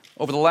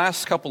Over the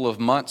last couple of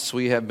months,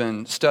 we have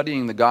been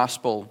studying the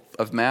Gospel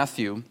of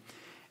Matthew,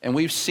 and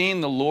we've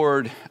seen the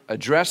Lord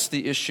address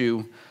the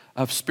issue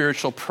of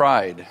spiritual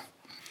pride.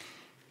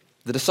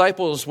 The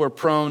disciples were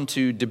prone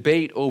to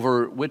debate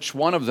over which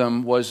one of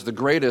them was the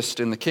greatest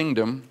in the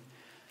kingdom,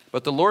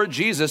 but the Lord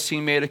Jesus,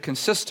 he made a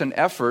consistent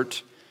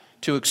effort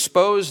to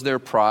expose their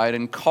pride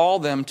and call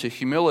them to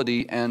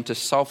humility and to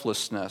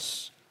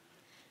selflessness.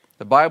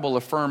 The Bible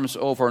affirms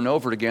over and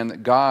over again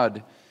that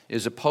God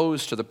is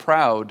opposed to the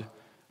proud,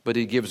 but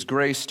he gives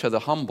grace to the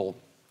humble.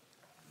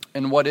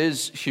 And what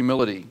is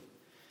humility?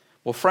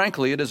 Well,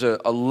 frankly, it is a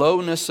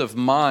lowness of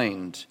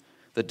mind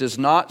that does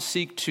not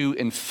seek to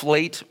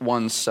inflate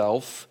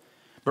oneself,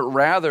 but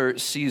rather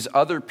sees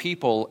other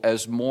people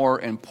as more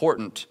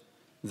important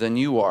than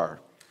you are.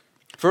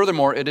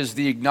 Furthermore, it is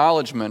the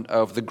acknowledgement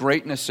of the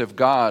greatness of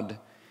God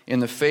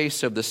in the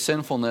face of the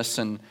sinfulness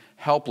and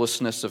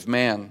helplessness of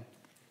man.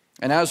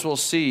 And as we'll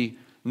see,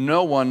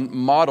 no one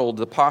modeled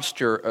the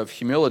posture of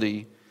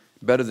humility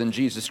better than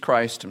Jesus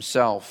Christ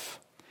himself.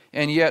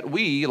 And yet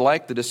we,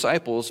 like the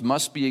disciples,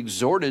 must be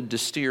exhorted to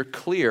steer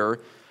clear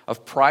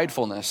of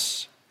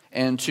pridefulness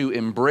and to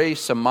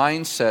embrace a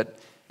mindset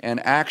and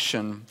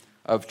action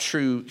of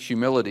true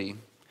humility.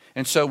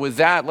 And so with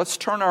that, let's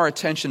turn our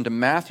attention to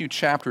Matthew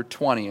chapter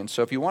 20. And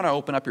so if you want to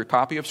open up your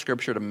copy of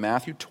Scripture to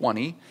Matthew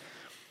 20,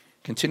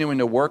 continuing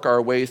to work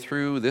our way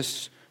through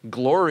this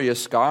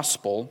glorious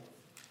gospel,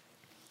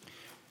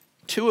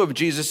 two of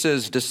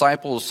Jesus'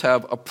 disciples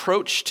have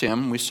approached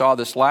him. We saw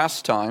this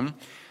last time.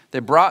 They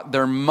brought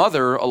their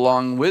mother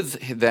along with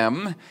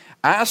them,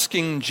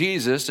 asking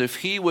Jesus if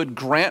he would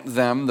grant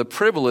them the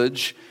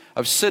privilege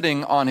of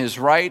sitting on his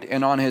right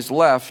and on his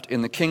left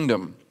in the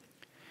kingdom.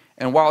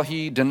 And while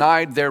he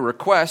denied their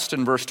request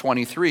in verse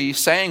 23,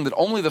 saying that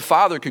only the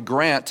Father could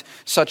grant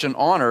such an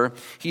honor,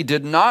 he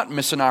did not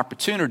miss an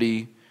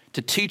opportunity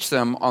to teach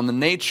them on the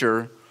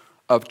nature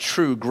of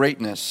true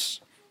greatness.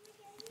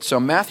 So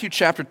Matthew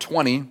chapter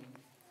 20,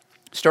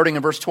 starting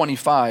in verse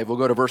 25, we'll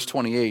go to verse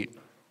 28.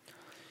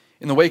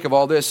 In the wake of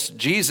all this,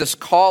 Jesus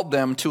called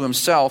them to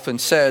himself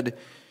and said,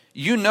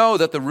 "You know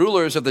that the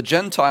rulers of the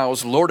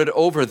Gentiles lord it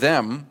over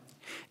them,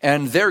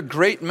 and their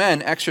great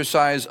men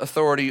exercise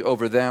authority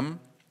over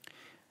them.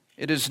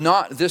 It is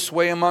not this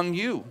way among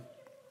you.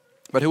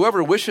 But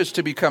whoever wishes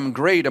to become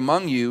great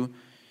among you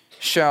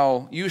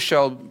shall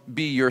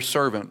be your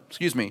servant."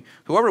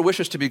 Whoever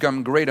wishes to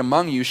become great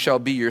among you shall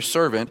be your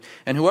servant,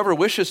 and whoever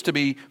wishes to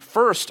be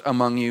first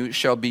among you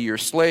shall be your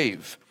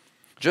slave.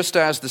 Just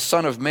as the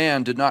Son of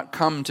Man did not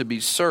come to be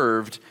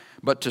served,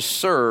 but to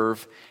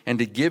serve and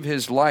to give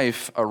his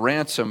life a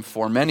ransom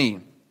for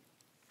many.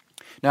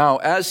 Now,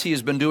 as he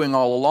has been doing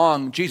all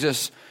along,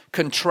 Jesus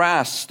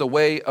contrasts the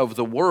way of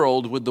the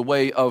world with the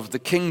way of the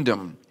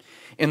kingdom.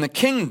 In the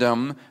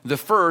kingdom, the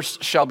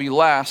first shall be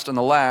last and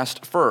the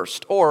last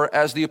first. Or,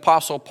 as the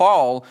Apostle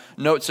Paul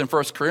notes in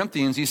 1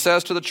 Corinthians, he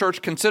says to the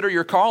church, "Consider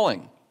your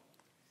calling.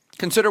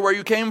 Consider where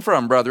you came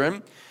from,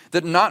 brethren,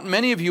 that not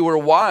many of you are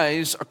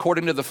wise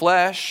according to the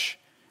flesh,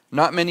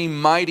 not many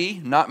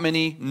mighty, not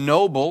many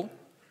noble."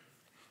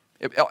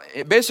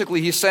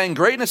 Basically, he's saying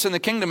greatness in the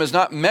kingdom is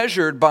not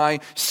measured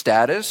by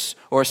status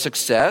or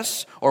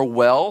success or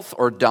wealth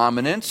or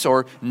dominance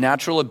or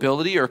natural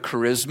ability or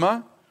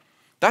charisma.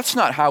 That's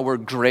not how we're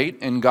great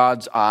in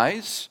God's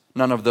eyes,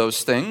 none of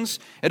those things.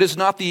 It is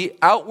not the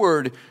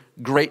outward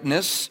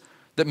greatness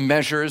that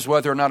measures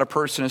whether or not a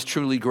person is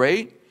truly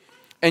great.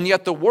 And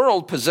yet the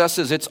world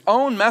possesses its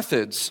own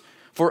methods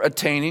for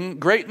attaining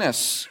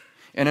greatness.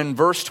 And in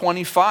verse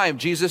 25,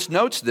 Jesus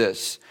notes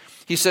this.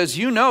 He says,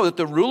 "You know that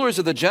the rulers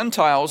of the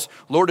Gentiles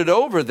lord it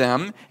over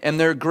them, and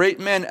their great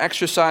men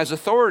exercise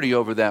authority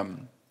over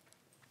them."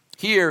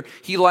 Here,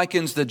 he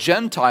likens the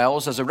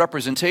Gentiles as a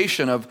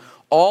representation of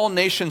all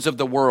nations of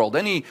the world,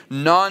 any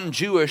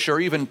non-Jewish or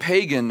even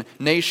pagan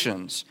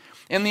nations.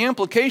 And the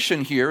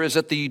implication here is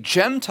that the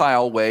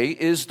Gentile way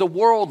is the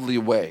worldly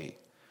way.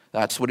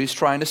 That's what he's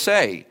trying to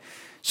say.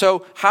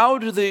 So how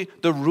do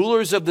the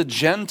rulers of the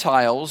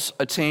Gentiles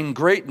attain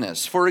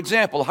greatness? For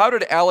example, how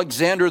did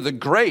Alexander the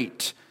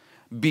Great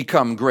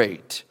become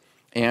great?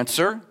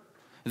 Answer: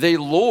 they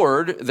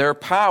lord their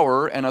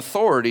power and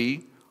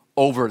authority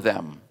over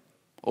them,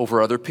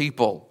 over other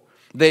people.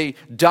 They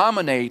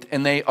dominate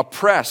and they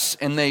oppress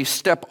and they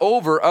step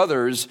over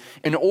others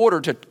in order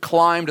to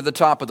climb to the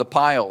top of the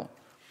pile.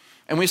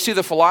 And we see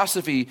the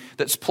philosophy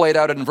that's played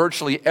out in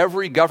virtually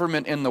every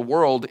government in the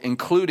world,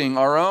 including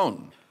our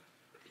own.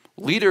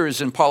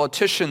 Leaders and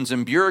politicians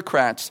and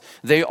bureaucrats,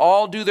 they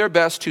all do their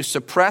best to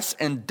suppress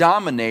and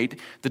dominate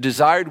the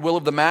desired will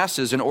of the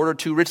masses in order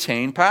to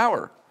retain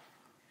power.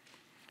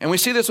 And we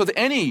see this with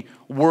any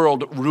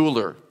world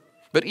ruler.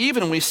 But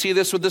even we see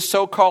this with the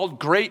so-called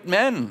great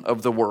men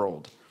of the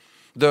world.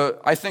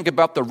 I think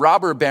about the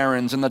robber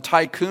barons and the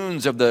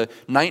tycoons of the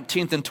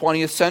 19th and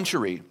 20th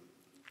century.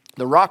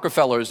 The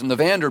Rockefellers and the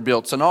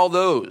Vanderbilts and all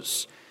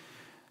those.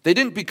 They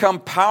didn't become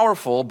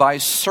powerful by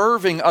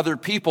serving other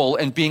people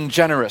and being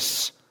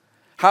generous.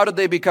 How did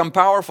they become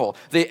powerful?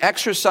 They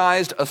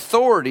exercised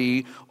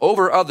authority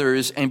over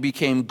others and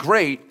became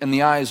great in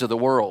the eyes of the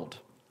world.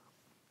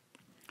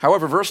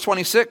 However, verse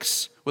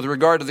 26, with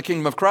regard to the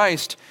kingdom of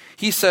Christ,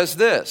 he says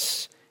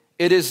this,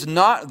 "It is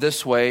not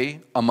this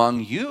way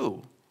among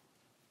you."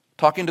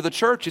 Talking to the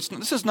church,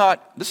 this is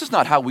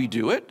not how we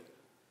do it.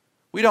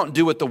 We don't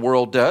do what the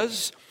world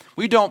does.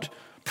 We don't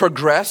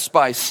progress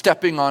by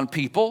stepping on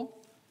people.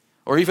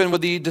 Or even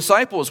with the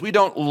disciples, we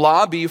don't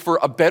lobby for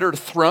a better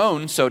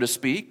throne, so to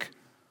speak.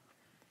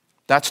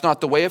 That's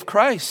not the way of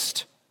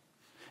Christ.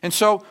 And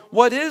so,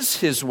 what is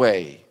his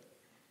way?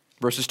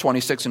 Verses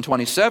 26 and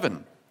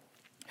 27.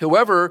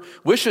 "Whoever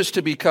wishes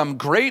to become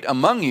great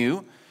among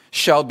you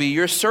shall be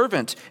your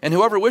servant, and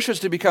whoever wishes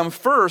to become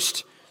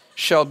first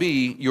shall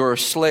be your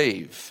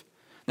slave."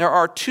 There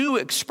are two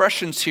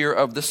expressions here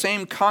of the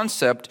same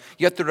concept,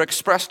 yet they're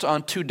expressed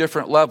on two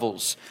different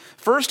levels.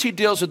 First, he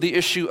deals with the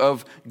issue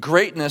of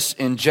greatness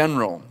in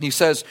general. He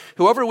says,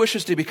 "Whoever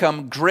wishes to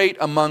become great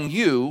among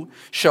you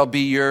shall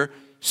be your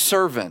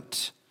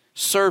servant."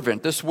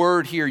 Servant. This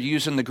word here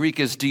used in the Greek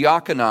is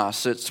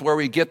diakonos. It's where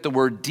we get the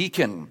word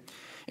deacon.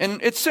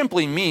 And it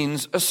simply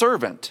means a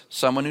servant,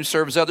 someone who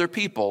serves other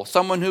people,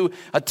 someone who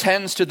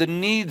attends to the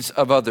needs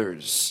of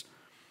others.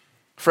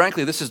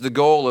 Frankly, this is the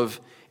goal of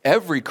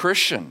every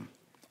Christian.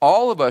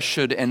 All of us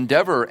should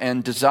endeavor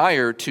and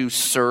desire to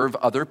serve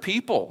other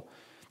people.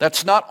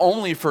 That's not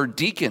only for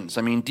deacons.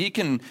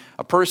 Deacon,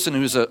 a person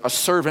who's a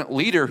servant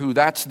leader, who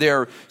that's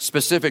their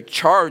specific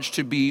charge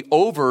to be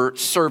over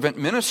servant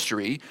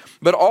ministry.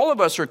 But all of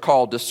us are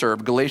called to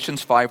serve.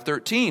 Galatians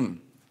 5:13.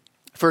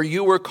 "For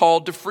you were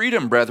called to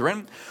freedom,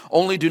 brethren.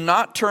 Only do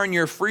not turn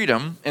your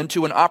freedom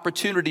into an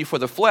opportunity for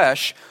the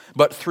flesh,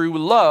 but through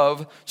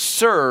love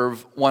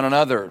serve one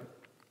another."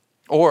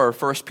 Or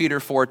 1 Peter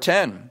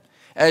 4:10.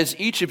 "As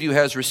each of you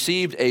has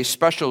received a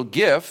special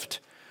gift,"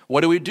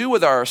 what do we do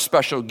with our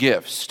special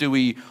gifts? Do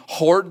we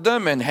hoard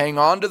them and hang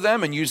on to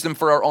them and use them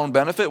for our own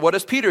benefit? What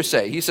does Peter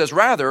say? He says,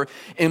 rather,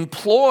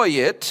 employ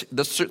it,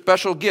 the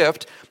special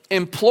gift,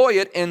 employ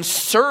it in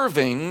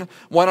serving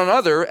one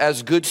another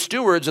as good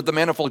stewards of the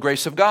manifold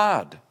grace of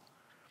God.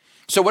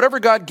 So whatever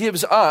God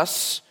gives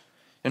us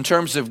in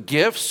terms of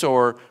gifts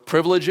or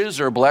privileges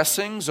or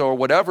blessings or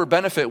whatever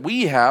benefit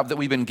we have that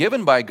we've been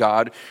given by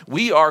God,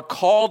 we are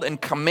called and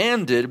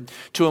commanded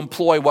to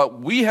employ what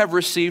we have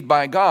received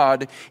by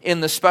God in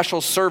the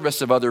special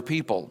service of other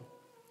people.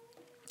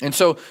 And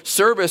so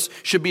service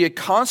should be a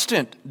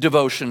constant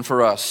devotion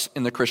for us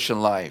in the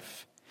Christian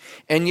life.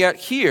 And yet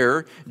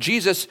here,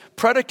 Jesus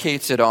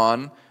predicates it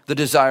on the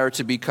desire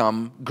to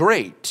become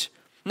great.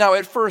 Now,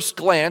 at first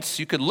glance,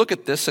 you could look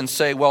at this and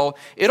say, well,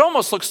 it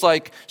almost looks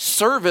like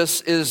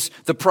service is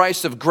the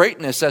price of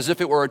greatness, as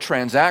if it were a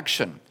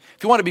transaction.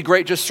 If you want to be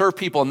great, just serve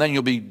people and then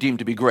you'll be deemed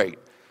to be great.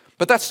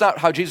 But that's not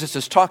how Jesus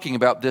is talking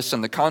about this in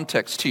the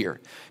context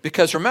here.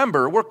 Because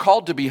remember, we're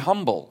called to be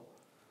humble.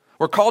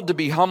 We're called to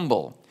be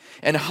humble.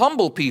 And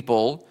humble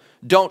people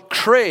don't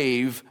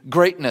crave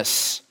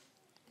greatness.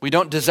 We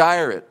don't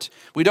desire it.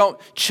 We don't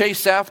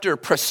chase after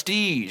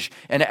prestige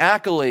and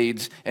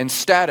accolades and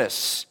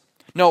status.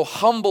 No,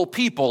 humble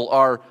people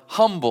are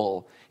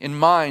humble in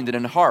mind and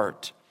in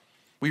heart.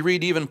 We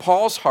read even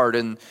Paul's heart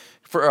in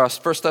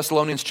 1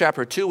 Thessalonians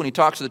chapter 2 when he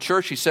talks to the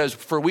church. He says,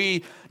 "For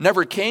we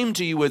never came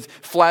to you with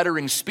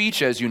flattering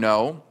speech, as you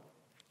know,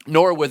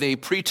 nor with a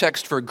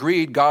pretext for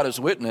greed, God is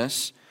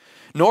witness,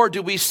 nor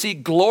do we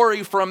seek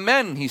glory from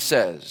men," he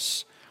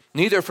says,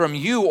 "neither from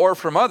you or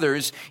from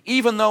others,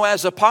 even though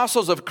as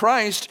apostles of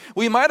Christ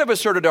we might have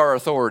asserted our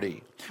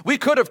authority. We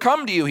could have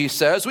come to you," he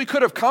says, "we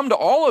could have come to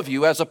all of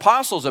you as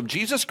apostles of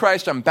Jesus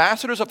Christ,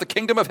 ambassadors of the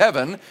kingdom of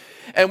heaven,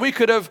 and we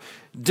could have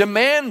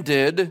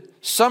demanded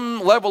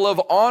some level of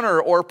honor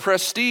or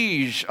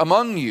prestige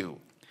among you."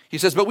 He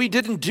says, but we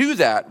didn't do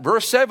that.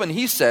 Verse 7,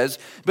 he says,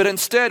 "But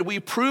instead we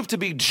proved to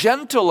be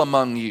gentle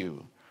among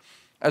you,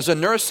 as a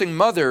nursing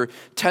mother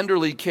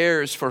tenderly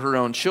cares for her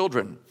own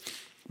children."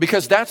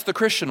 Because that's the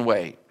Christian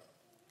way.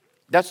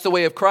 That's the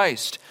way of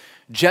Christ.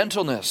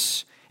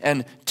 Gentleness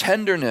and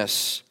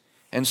tenderness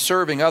and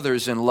serving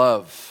others in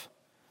love.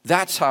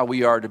 That's how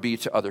we are to be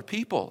to other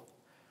people.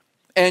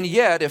 And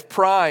yet, if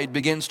pride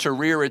begins to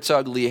rear its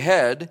ugly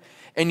head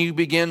and you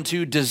begin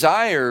to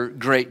desire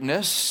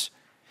greatness,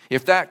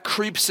 if that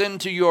creeps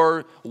into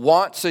your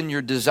wants and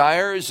your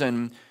desires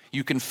and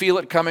you can feel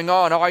it coming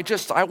on,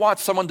 I want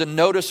someone to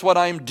notice what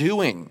I'm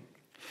doing,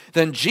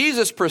 then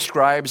Jesus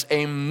prescribes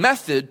a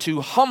method to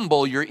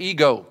humble your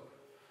ego.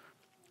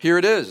 Here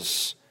it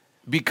is.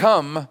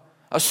 Become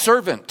a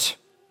servant.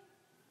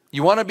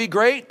 You want to be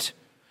great?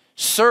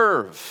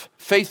 Serve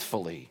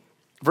faithfully.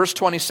 Verse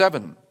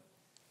 27,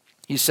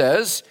 he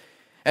says,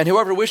 "And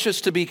whoever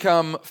wishes to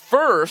become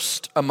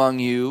first among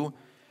you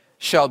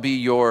shall be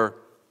your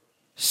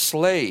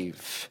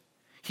slave."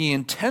 He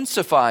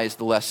intensifies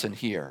the lesson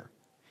here.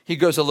 He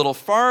goes a little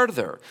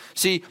farther.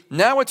 See,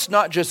 now it's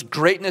not just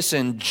greatness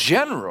in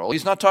general.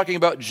 He's not talking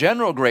about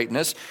general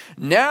greatness.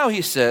 Now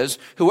he says,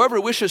 whoever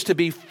wishes to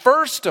be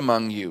first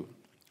among you.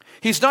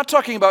 He's not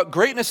talking about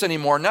greatness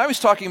anymore. Now he's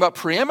talking about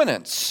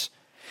preeminence.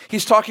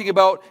 He's talking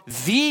about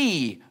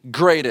the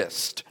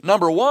greatest.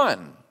 Number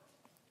one.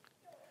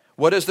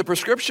 What is the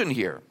prescription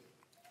here?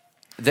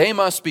 They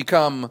must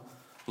become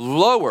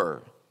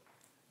lower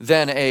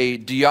than a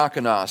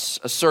diakonos,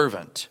 a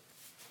servant.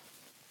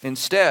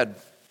 Instead,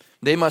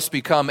 they must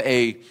become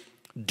a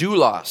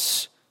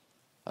doulos,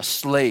 a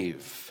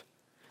slave.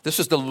 This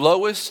is the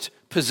lowest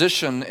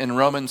position in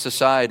Roman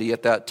society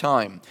at that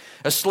time.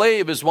 A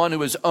slave is one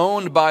who is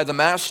owned by the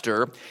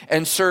master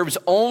and serves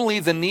only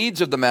the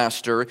needs of the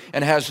master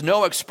and has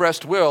no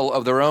expressed will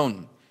of their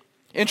own.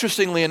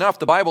 Interestingly enough,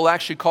 the Bible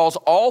actually calls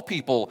all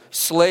people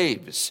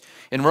slaves.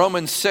 In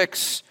Romans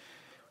 6,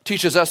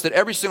 teaches us that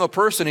every single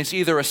person is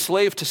either a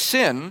slave to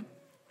sin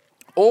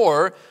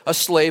or a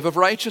slave of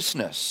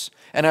righteousness.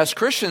 And as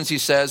Christians, he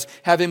says,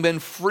 having been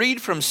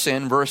freed from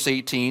sin, verse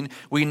 18,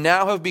 we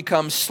now have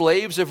become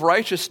slaves of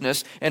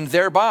righteousness and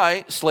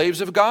thereby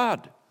slaves of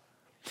God.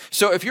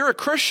 So if you're a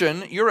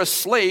Christian, you're a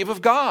slave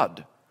of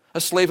God,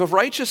 a slave of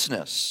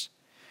righteousness.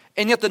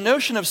 And yet the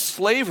notion of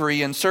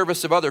slavery in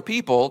service of other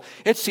people,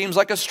 it seems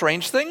like a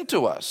strange thing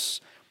to us,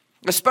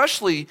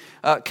 especially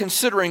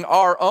considering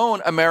our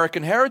own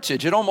American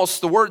heritage.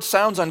 The word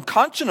sounds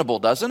unconscionable,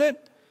 doesn't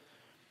it?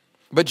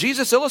 But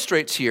Jesus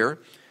illustrates here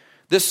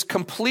this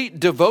complete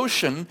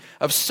devotion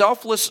of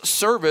selfless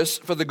service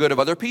for the good of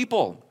other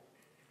people.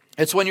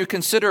 It's when you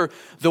consider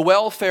the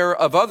welfare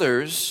of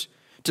others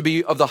to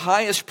be of the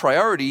highest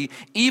priority,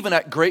 even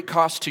at great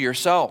cost to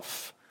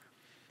yourself.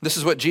 This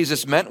is what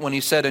Jesus meant when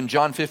he said in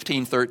John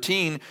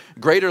 15:13,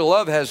 "Greater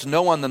love has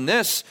no one than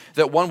this,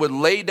 that one would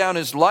lay down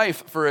his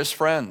life for his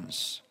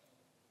friends."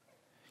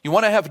 You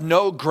want to have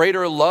no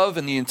greater love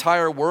in the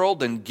entire world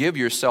than give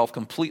yourself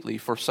completely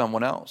for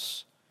someone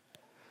else.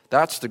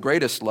 That's the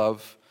greatest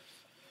love.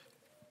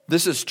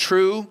 This is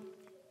true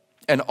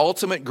and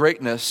ultimate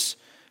greatness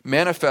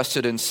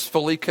manifested in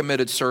fully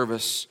committed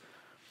service.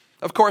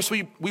 Of course,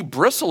 we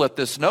bristle at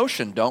this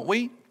notion, don't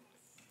we?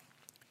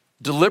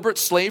 Deliberate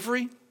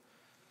slavery,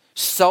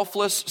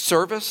 selfless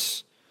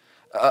service,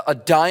 a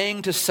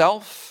dying to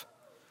self.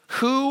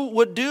 Who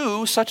would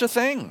do such a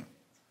thing?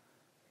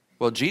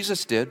 Well,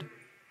 Jesus did.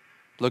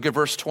 Look at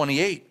verse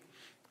 28.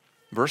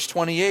 Verse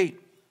 28.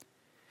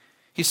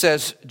 He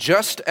says,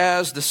 "Just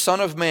as the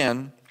Son of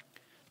Man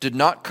did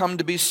not come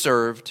to be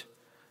served,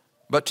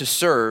 but to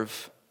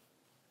serve,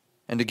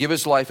 and to give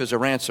his life as a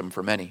ransom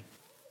for many."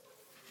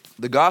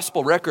 The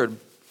gospel record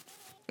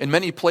in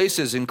many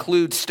places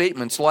includes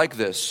statements like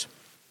this.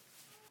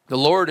 The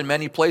Lord in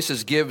many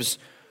places gives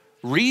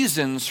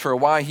reasons for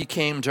why he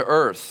came to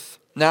earth.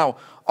 Now,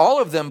 all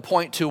of them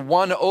point to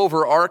one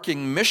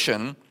overarching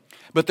mission,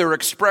 but they're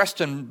expressed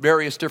in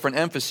various different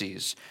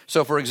emphases.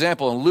 So, for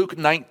example, in Luke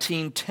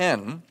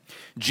 19:10,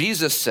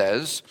 Jesus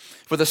says,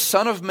 "For the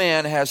Son of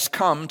Man has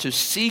come to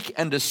seek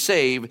and to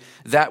save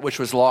that which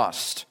was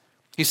lost."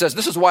 He says,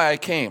 this is why I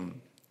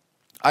came.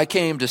 I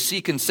came to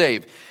seek and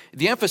save.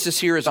 The emphasis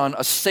here is on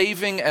a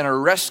saving and a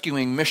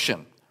rescuing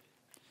mission.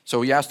 So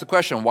we ask the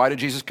question, why did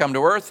Jesus come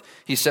to earth?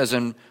 He says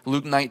in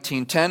Luke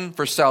 19:10,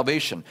 for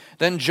salvation.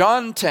 Then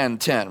John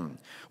 10:10,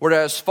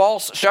 whereas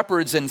false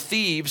shepherds and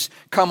thieves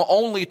come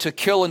only to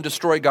kill and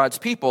destroy God's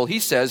people, he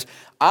says,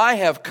 I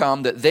have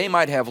come that they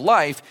might have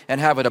life and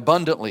have it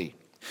abundantly.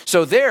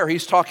 So there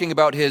he's talking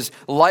about his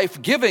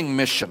life-giving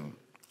mission.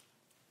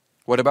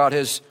 What about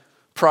his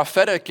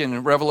prophetic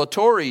and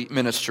revelatory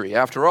ministry?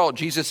 After all,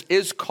 Jesus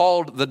is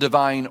called the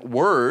divine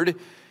word.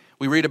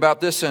 We read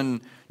about this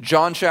in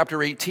John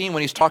chapter 18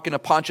 when he's talking to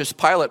Pontius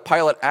Pilate.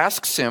 Pilate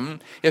asks him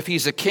if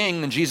he's a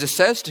king, and Jesus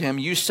says to him,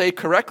 you say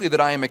correctly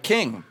that I am a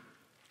king.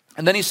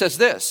 And then he says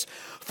this,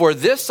 for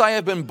this I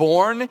have been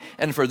born,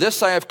 and for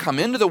this I have come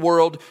into the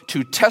world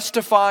to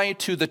testify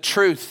to the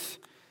truth.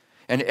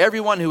 And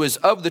everyone who is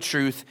of the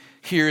truth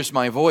hears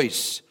my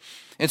voice.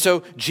 And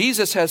so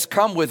Jesus has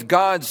come with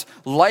God's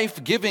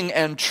life-giving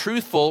and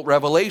truthful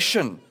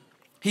revelation.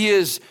 He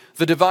is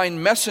the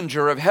divine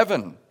messenger of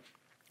heaven.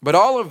 But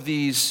all of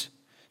these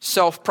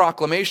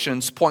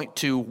self-proclamations point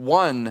to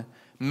one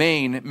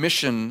main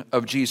mission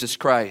of Jesus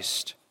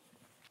Christ.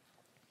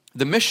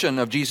 The mission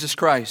of Jesus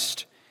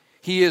Christ.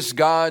 He is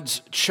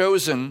God's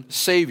chosen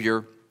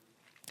Savior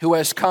who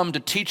has come to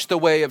teach the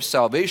way of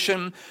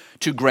salvation,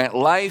 to grant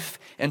life,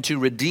 and to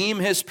redeem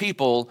his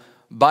people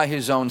by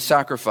his own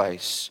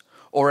sacrifice.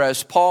 Or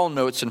as Paul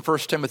notes in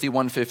 1 Timothy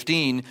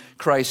 1:15,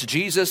 Christ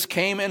Jesus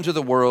came into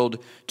the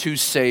world to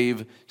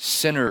save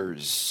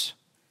sinners.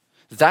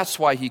 That's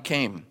why he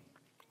came.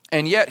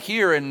 And yet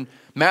here in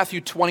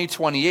Matthew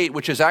 20:28,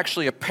 which is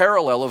actually a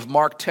parallel of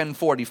Mark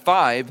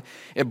 10:45,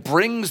 it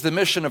brings the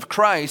mission of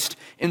Christ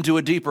into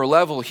a deeper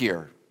level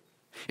here.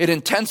 It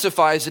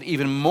intensifies it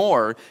even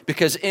more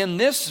because in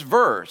this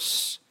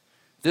verse,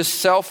 this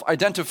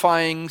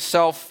self-identifying,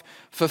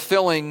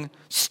 self-fulfilling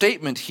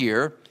statement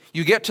here,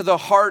 you get to the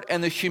heart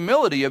and the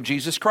humility of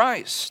Jesus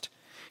Christ.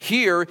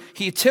 Here,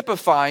 he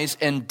typifies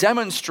and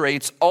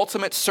demonstrates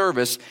ultimate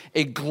service,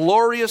 a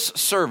glorious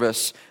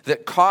service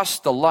that costs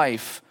the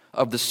life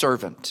of the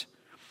servant.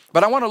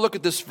 But I want to look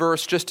at this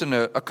verse just in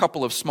a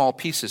couple of small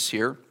pieces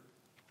here.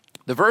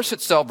 The verse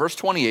itself, verse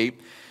 28,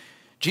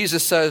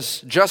 Jesus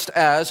says, just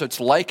as, so it's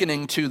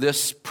likening to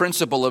this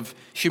principle of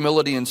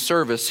humility and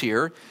service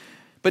here,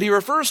 but he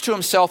refers to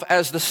himself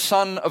as the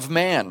Son of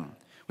Man.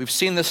 We've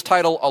seen this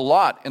title a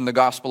lot in the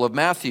Gospel of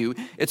Matthew.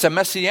 It's a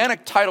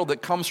messianic title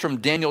that comes from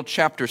Daniel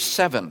chapter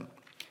 7.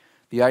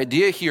 The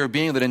idea here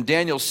being that in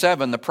Daniel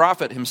 7, the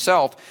prophet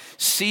himself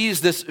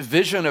sees this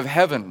vision of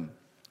heaven,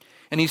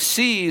 and he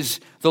sees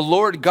the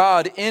Lord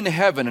God in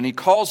heaven, and he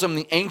calls him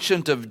the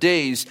Ancient of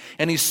Days,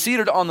 and he's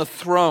seated on the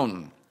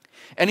throne.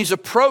 And he's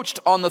approached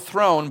on the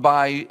throne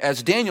by,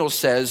 as Daniel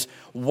says,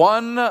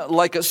 one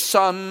like a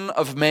son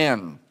of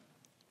man.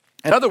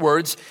 In other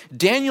words,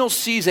 Daniel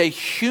sees a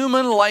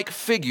human-like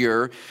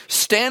figure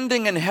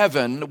standing in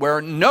heaven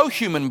where no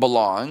human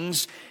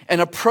belongs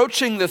and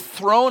approaching the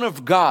throne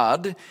of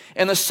God,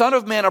 and the Son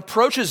of Man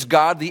approaches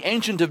God, the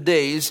Ancient of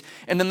Days,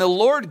 and then the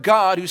Lord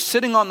God who's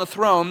sitting on the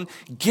throne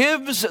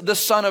gives the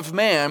Son of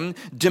Man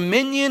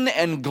dominion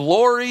and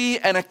glory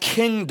and a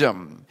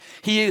kingdom.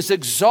 He is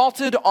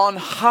exalted on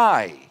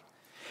high.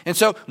 And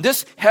so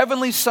this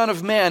heavenly Son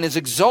of Man is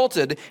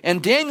exalted,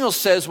 and Daniel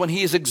says when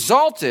he is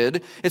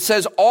exalted, it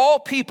says all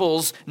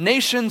peoples,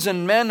 nations,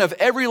 and men of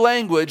every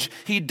language,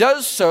 he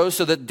does so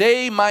that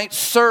they might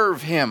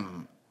serve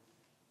him.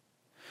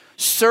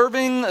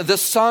 Serving the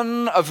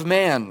Son of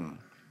Man.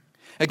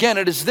 Again,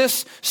 it is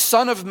this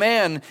Son of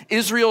Man,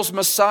 Israel's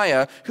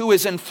Messiah, who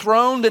is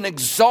enthroned and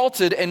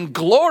exalted and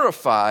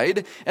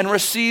glorified and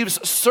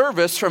receives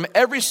service from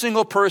every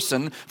single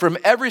person, from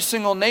every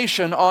single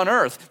nation on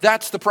earth.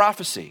 That's the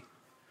prophecy.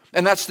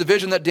 And that's the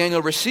vision that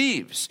Daniel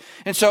receives.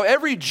 And so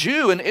every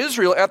Jew in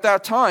Israel at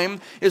that time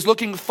is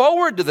looking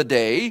forward to the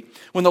day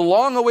when the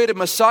long-awaited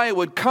Messiah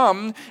would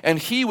come and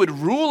he would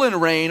rule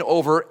and reign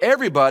over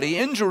everybody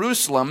in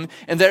Jerusalem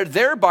and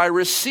thereby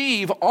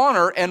receive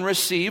honor and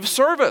receive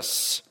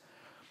service.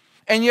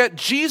 And yet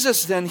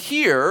Jesus then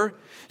here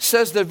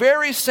says the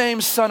very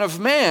same Son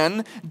of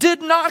Man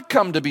did not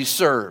come to be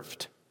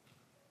served.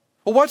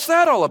 Well, what's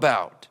that all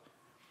about?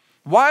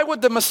 Why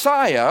would the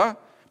Messiah,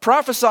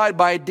 prophesied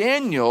by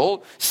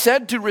Daniel,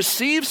 said to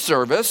receive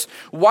service,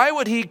 why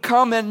would he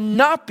come and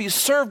not be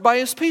served by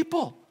his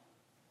people?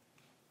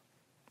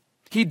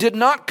 He did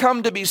not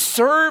come to be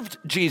served,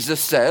 Jesus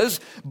says,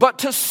 but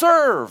to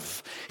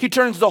serve. He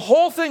turns the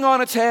whole thing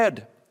on its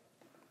head.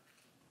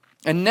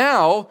 And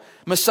now,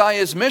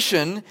 Messiah's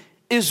mission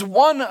is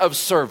one of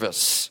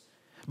service,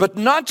 but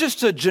not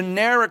just a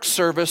generic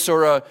service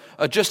or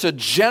just a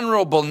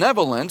general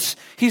benevolence.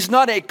 He's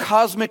not a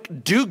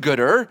cosmic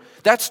do-gooder.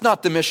 That's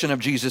not the mission of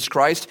Jesus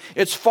Christ.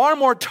 It's far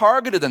more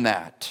targeted than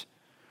that.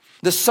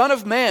 The Son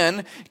of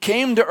Man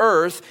came to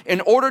earth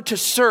in order to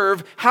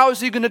serve. How is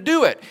he going to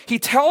do it? He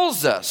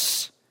tells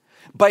us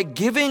by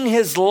giving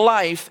his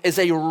life as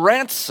a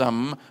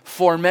ransom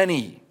for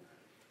many.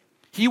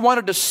 He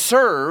wanted to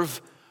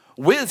serve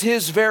with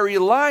his very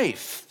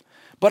life.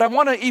 But I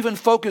want to even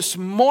focus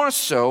more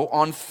so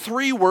on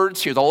three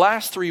words here, the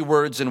last three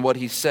words in what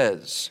he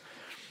says.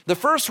 The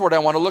first word I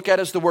want to look at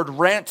is the word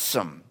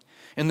ransom.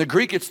 In the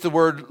Greek, it's the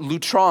word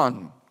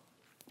lutron.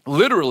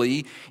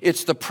 Literally,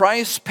 it's the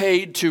price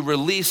paid to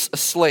release a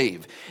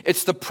slave.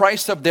 It's the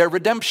price of their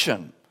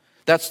redemption.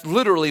 That's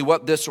literally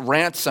what this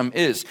ransom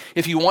is.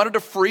 If you wanted to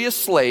free a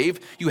slave,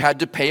 you had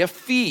to pay a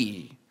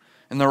fee.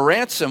 And the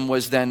ransom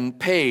was then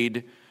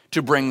paid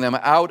to bring them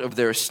out of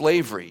their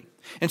slavery.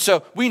 And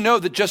so we know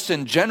that just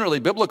in generally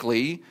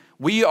biblically,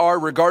 we are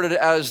regarded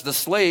as the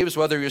slaves,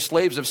 whether you're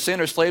slaves of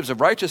sin or slaves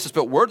of righteousness,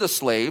 but we're the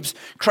slaves.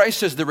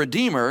 Christ is the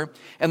Redeemer,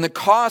 and the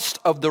cost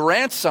of the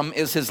ransom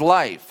is his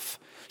life.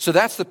 So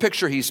that's the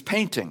picture he's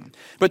painting.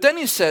 But then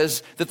he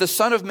says that the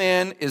Son of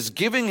Man is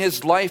giving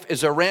his life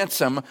as a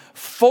ransom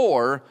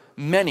for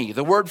many.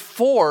 The word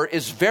for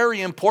is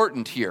very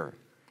important here.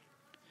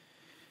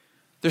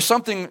 There's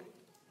something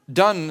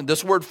done,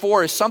 this word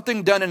for is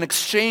something done in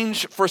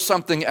exchange for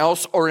something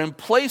else or in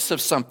place of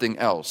something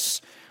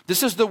else.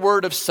 This is the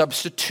word of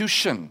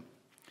substitution.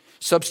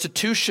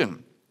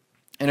 Substitution.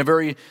 In a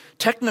very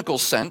technical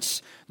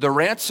sense, the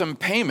ransom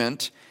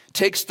payment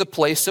takes the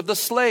place of the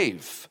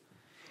slave.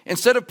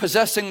 Instead of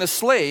possessing the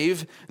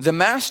slave, the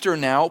master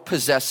now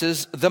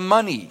possesses the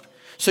money.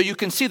 So you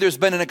can see there's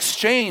been an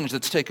exchange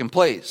that's taken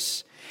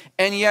place.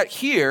 And yet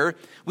here,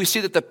 we see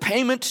that the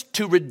payment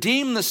to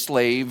redeem the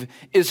slave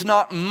is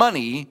not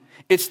money,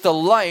 it's the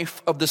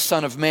life of the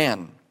Son of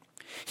Man.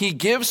 He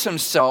gives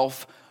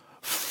himself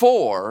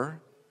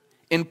for,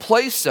 in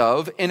place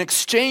of, in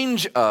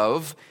exchange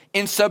of,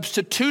 in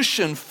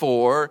substitution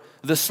for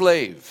the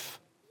slave.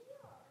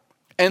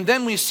 And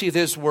then we see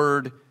this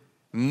word,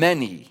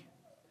 many.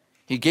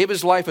 He gave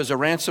his life as a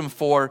ransom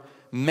for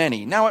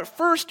many. Now at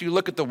first you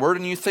look at the word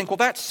and you think, well,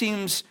 that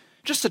seems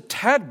just a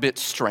tad bit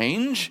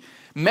strange.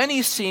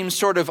 Many seems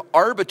sort of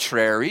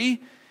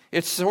arbitrary.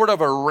 It's sort of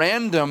a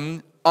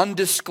random,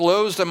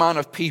 undisclosed amount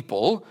of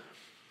people.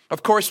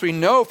 Of course, we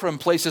know from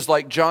places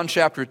like John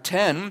chapter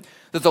 10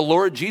 that the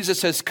Lord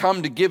Jesus has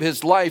come to give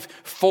his life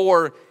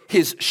for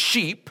his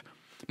sheep.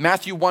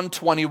 Matthew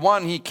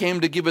 1:21, he came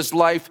to give his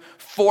life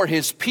for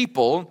his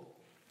people.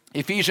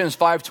 Ephesians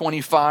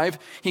 5:25,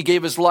 he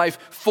gave his life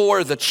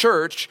for the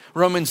church.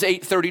 Romans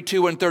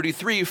 8:32 and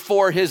 33,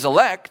 for his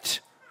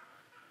elect.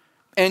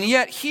 And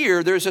yet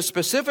here, there's a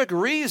specific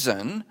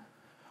reason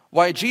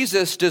why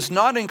Jesus does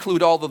not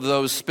include all of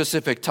those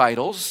specific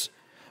titles,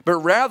 but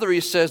rather he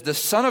says the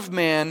Son of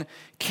Man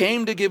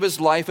came to give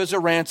his life as a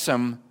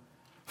ransom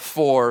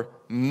for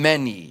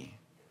many.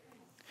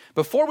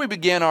 Before we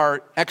began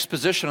our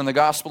exposition on the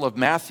Gospel of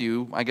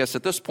Matthew, I guess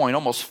at this point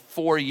almost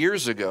 4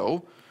 years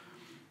ago,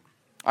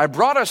 I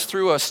brought us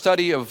through a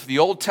study of the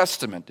Old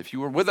Testament. If you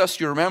were with us,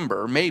 you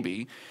remember,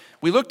 maybe.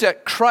 We looked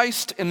at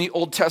Christ in the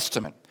Old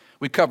Testament.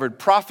 We covered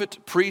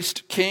prophet,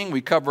 priest, king. We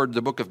covered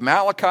the book of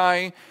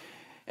Malachi.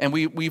 And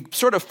we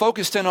sort of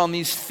focused in on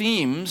these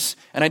themes.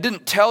 And I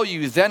didn't tell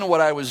you then what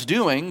I was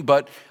doing,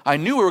 but I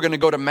knew we were going to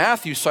go to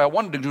Matthew, so I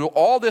wanted to do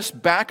all this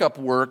backup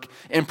work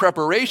in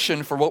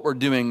preparation for what we're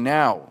doing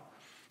now.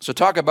 So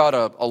talk about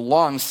a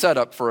long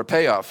setup for a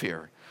payoff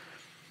here.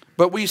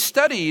 But we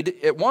studied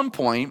at one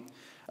point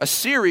a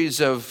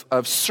series of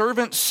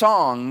servant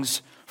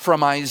songs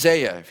from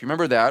Isaiah. If you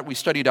remember that, we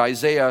studied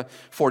Isaiah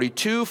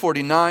 42,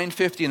 49,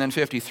 50, and then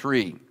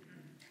 53.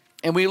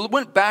 And we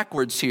went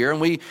backwards here,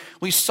 and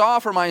we saw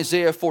from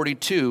Isaiah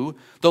 42,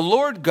 the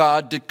Lord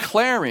God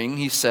declaring,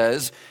 he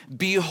says,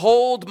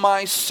 "Behold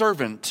my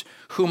servant,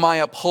 whom I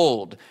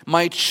uphold,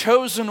 my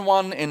chosen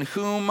one in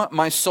whom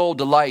my soul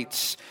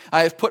delights.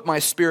 I have put my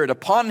spirit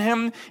upon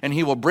him, and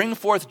he will bring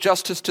forth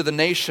justice to the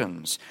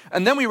nations."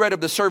 And then we read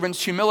of the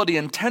servant's humility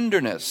and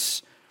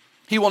tenderness.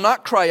 He will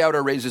not cry out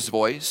or raise his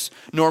voice,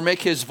 nor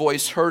make his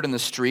voice heard in the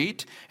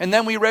street. And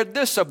then we read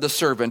this of the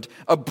servant: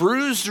 a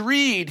bruised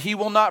reed he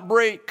will not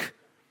break,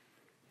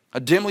 a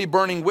dimly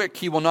burning wick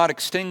he will not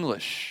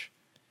extinguish.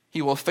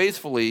 He will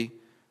faithfully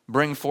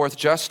bring forth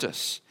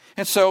justice.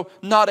 And so,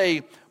 not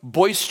a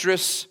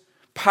boisterous,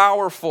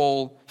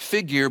 powerful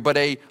figure, but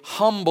a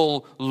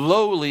humble,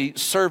 lowly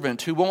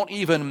servant who won't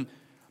even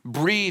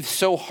breathe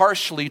so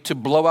harshly to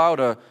blow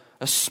out a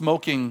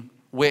smoking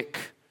wick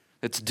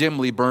that's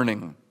dimly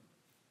burning.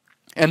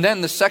 And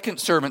then the second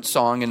servant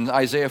song in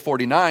Isaiah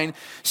 49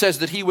 says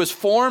that he was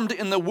formed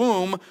in the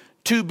womb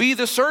to be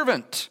the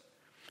servant.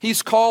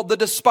 He's called the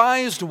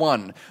despised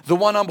one, the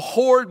one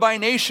abhorred by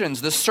nations,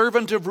 the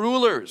servant of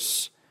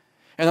rulers.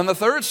 And then the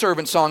third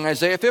servant song,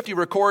 Isaiah 50,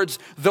 records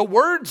the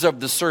words of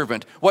the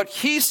servant, what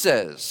he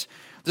says.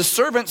 The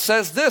servant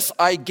says this: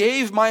 "I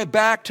gave my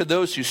back to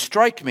those who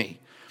strike me,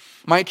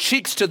 my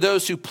cheeks to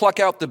those who pluck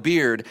out the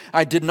beard.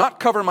 I did not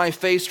cover my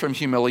face from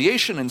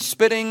humiliation and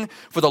spitting,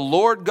 for the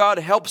Lord God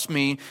helps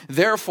me,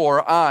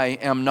 therefore I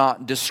am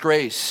not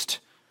disgraced."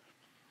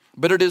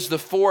 But it is the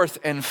fourth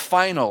and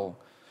final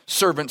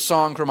servant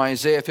song from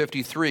Isaiah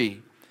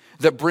 53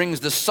 that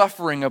brings the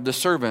suffering of the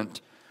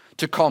servant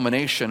to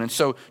culmination. And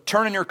so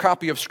turn in your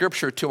copy of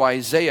Scripture to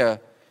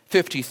Isaiah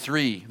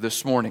 53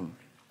 this morning.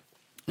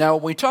 Now,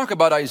 when we talk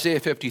about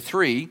Isaiah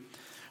 53,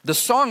 the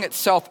song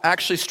itself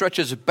actually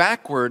stretches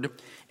backward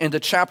into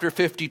chapter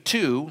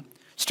 52,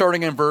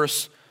 starting in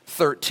verse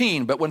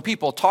 13. But when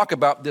people talk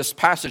about this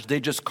passage,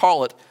 they just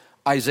call it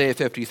Isaiah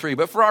 53.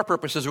 But for our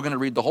purposes, we're going to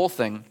read the whole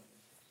thing.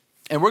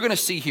 And we're going to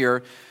see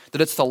here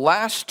that it's the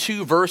last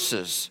two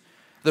verses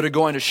that are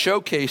going to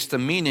showcase the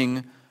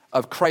meaning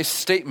of Christ's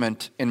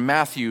statement in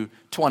Matthew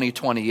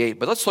 20:28.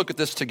 But let's look at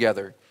this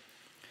together.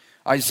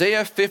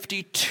 Isaiah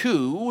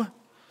 52,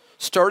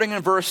 starting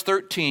in verse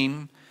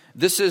 13,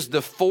 this is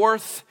the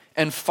fourth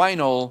and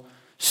final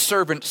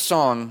servant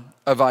song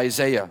of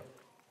Isaiah.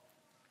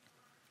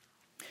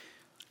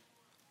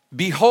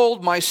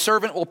 "Behold, my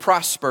servant will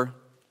prosper.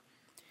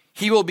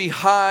 He will be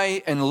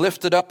high and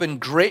lifted up and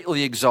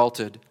greatly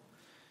exalted.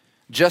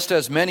 Just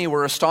as many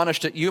were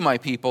astonished at you, my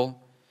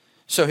people,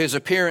 so his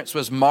appearance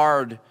was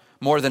marred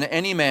more than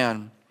any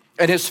man,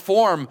 and his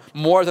form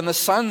more than the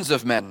sons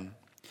of men.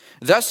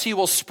 Thus he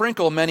will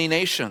sprinkle many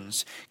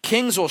nations.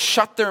 Kings will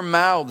shut their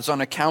mouths on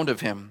account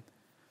of him.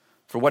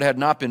 For what had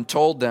not been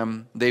told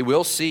them, they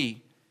will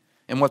see,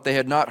 and what they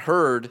had not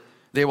heard,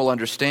 they will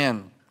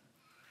understand.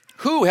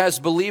 Who has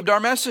believed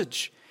our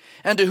message?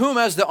 And to whom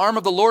has the arm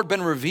of the Lord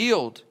been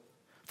revealed?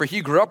 For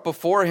he grew up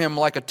before him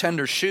like a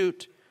tender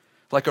shoot,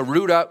 like a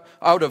root out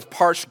of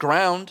parched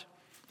ground.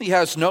 He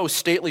has no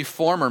stately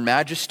form or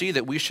majesty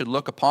that we should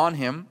look upon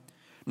him,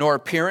 nor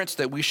appearance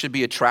that we should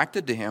be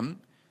attracted to him.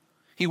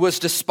 He was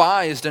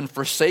despised and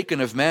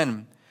forsaken of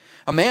men,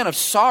 a man of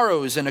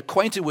sorrows and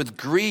acquainted with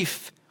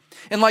grief.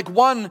 And like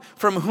one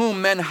from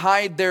whom men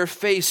hide their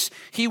face,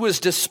 he was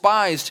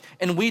despised,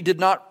 and we did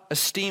not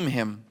esteem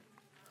him.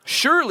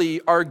 Surely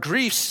our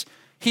griefs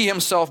he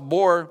himself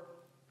bore,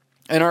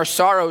 and our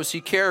sorrows he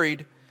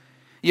carried.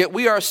 Yet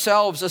we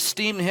ourselves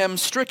esteemed him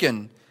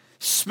stricken,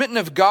 smitten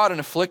of God, and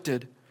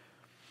afflicted.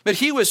 But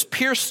he was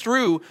pierced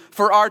through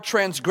for our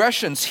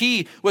transgressions.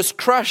 He was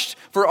crushed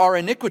for our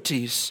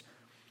iniquities.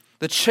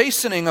 The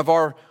chastening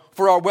for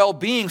our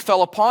well-being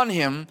fell upon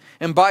him,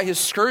 and by his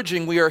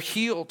scourging we are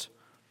healed.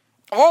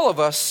 All of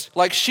us,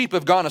 like sheep,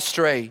 have gone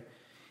astray.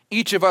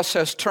 Each of us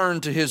has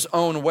turned to his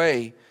own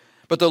way.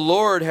 But the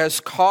Lord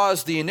has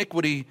caused the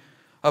iniquity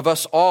of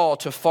us all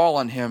to fall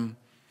on him.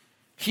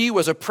 He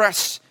was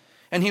oppressed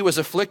and he was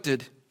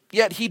afflicted,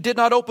 yet he did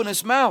not open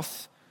his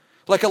mouth.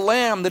 Like a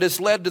lamb that is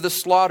led to the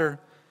slaughter,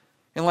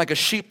 and like a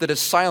sheep that is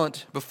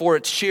silent before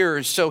its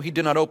shearers, so he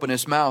did not open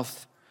his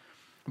mouth.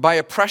 By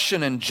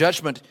oppression and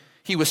judgment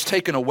he was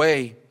taken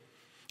away.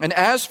 And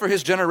as for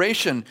his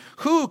generation,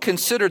 who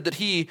considered that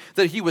he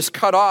was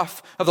cut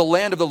off of the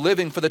land of the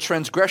living for the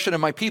transgression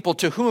of my people,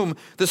 to whom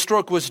the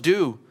stroke was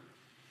due?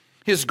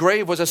 His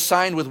grave was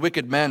assigned with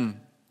wicked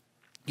men,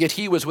 yet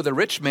he was with a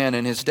rich man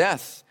in his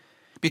death,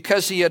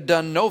 because he had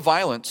done no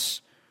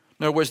violence,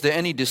 nor was there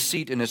any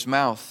deceit in his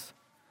mouth.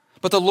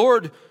 But the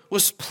Lord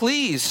was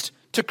pleased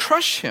to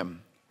crush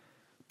him,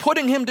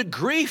 putting him to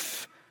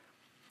grief.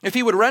 If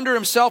he would render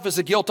himself as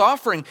a guilt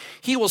offering,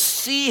 he will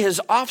see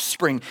his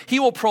offspring. He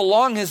will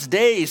prolong his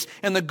days,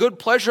 and the good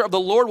pleasure of the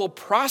Lord will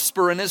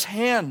prosper in his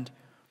hand.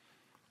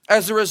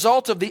 As a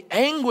result of the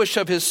anguish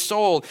of his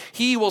soul,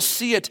 he will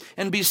see it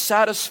and be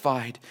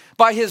satisfied.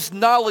 By his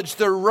knowledge,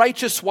 the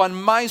righteous one,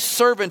 my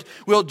servant,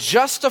 will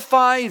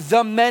justify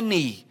the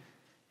many,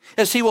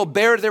 as he will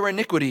bear their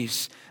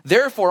iniquities.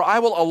 Therefore, I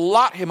will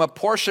allot him a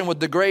portion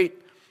with the great,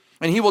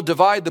 and he will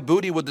divide the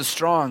booty with the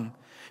strong.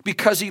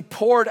 Because he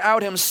poured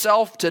out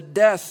himself to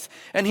death,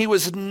 and he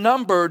was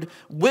numbered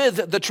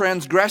with the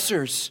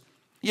transgressors.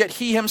 Yet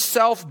he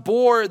himself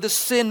bore the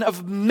sin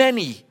of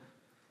many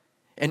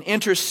and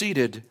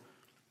interceded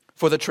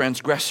for the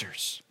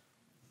transgressors.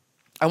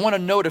 I want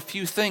to note a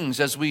few things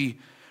as we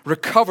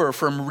recover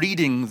from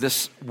reading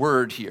this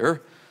word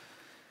here.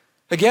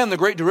 Again, the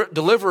great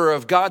deliverer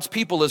of God's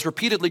people is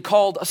repeatedly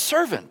called a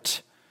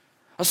servant.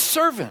 A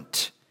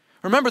servant.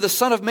 Remember, the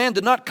Son of Man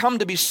did not come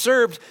to be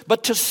served,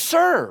 but to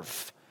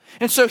serve.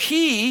 And so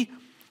he,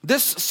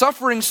 this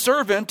suffering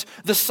servant,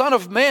 the Son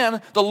of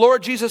Man, the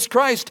Lord Jesus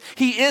Christ,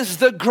 he is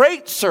the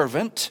great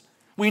servant.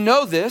 We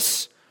know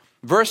this.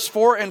 Verse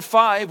 4 and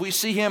 5, we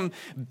see him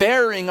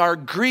bearing our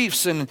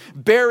griefs and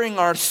bearing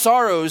our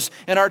sorrows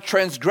and our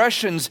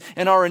transgressions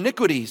and our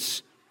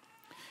iniquities.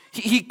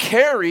 He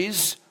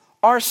carries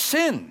our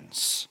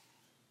sins.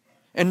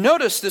 And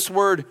notice this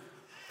word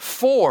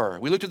for.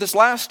 We looked at this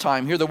last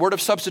time here, the word of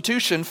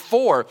substitution,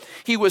 for.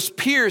 He was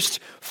pierced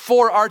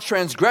for our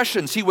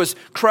transgressions. He was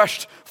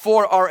crushed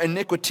for our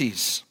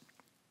iniquities.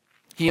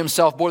 He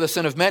himself bore the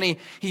sin of many.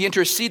 He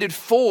interceded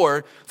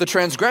for the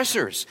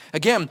transgressors.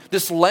 Again,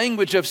 this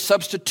language of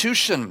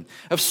substitution,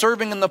 of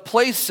serving in the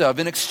place of,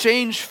 in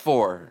exchange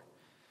for.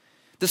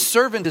 The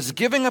servant is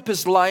giving up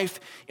his life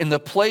in the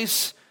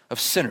place of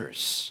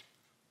sinners.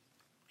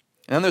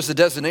 And then there's the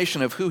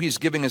designation of who he's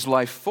giving his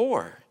life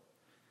for.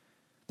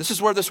 This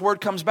is where this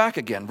word comes back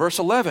again. Verse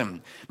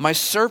 11, my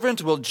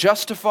servant will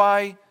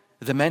justify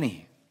the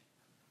many.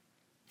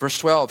 Verse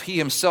 12, he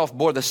himself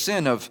bore the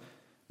sin of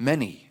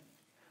many.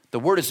 The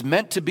word is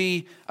meant to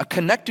be a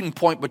connecting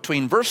point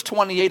between verse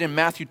 28 in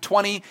Matthew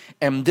 20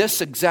 and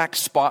this exact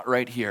spot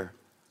right here.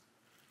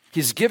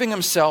 He's giving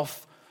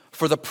himself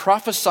for the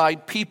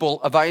prophesied people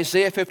of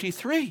Isaiah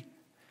 53.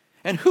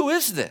 And who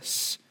is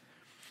this?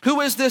 Who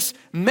is this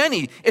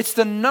many? It's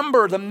the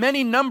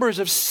many numbers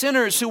of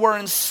sinners who are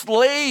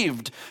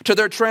enslaved to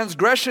their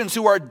transgressions,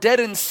 who are dead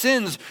in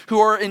sins, who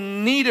are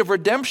in need of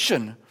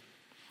redemption.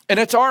 And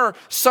it's our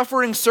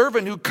suffering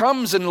servant who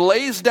comes and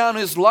lays down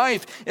his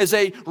life as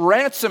a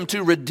ransom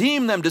to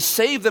redeem them, to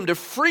save them, to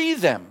free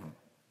them.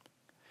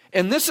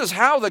 And this is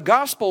how the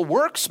gospel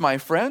works, my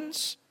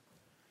friends.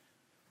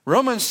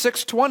 Romans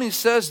 6:20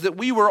 says that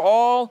we were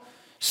all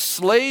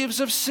slaves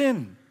of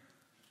sin.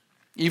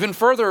 Even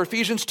further,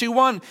 Ephesians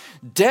 2:1,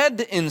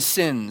 dead in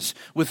sins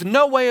with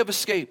no way of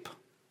escape.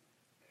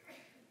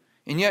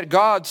 And yet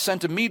God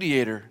sent a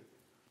mediator,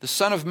 the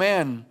Son of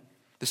Man,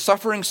 the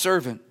suffering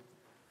servant,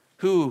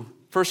 who,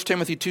 1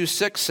 Timothy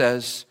 2:6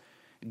 says,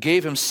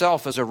 gave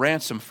himself as a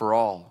ransom for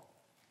all.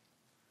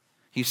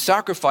 He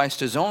sacrificed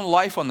his own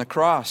life on the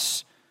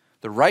cross,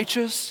 the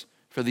righteous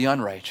for the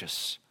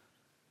unrighteous.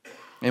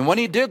 And when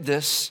he did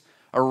this,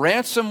 a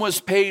ransom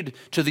was paid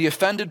to the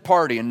offended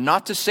party, and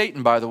not to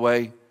Satan, by the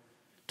way,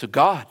 to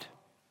God.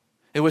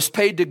 It was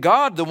paid to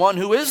God, the one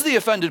who is the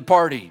offended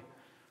party.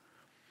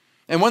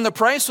 And when the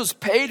price was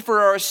paid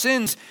for our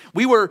sins,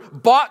 we were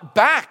bought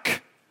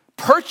back,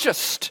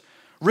 purchased,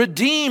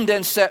 redeemed,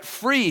 and set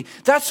free.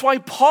 That's why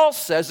Paul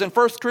says in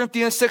 1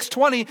 Corinthians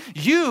 6:20,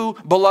 you,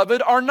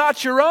 beloved, are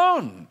not your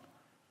own.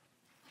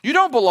 You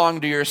don't belong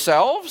to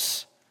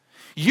yourselves.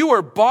 You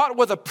were bought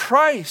with a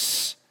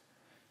price.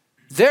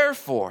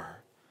 Therefore,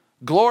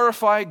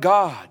 glorify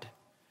God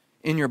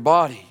in your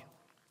body.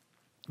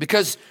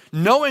 Because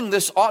knowing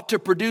this ought to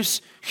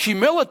produce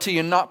humility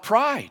and not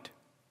pride.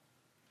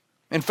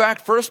 In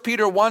fact, 1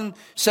 Peter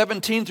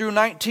 1:17 through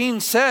 19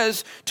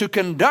 says to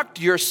conduct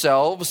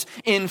yourselves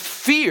in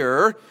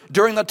fear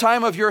during the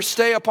time of your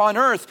stay upon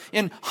earth,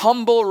 in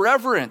humble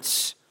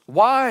reverence.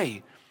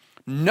 Why?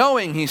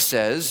 Knowing, he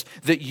says,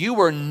 that you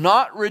were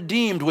not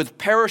redeemed with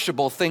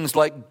perishable things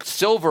like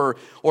silver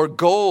or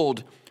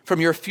gold from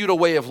your futile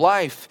way of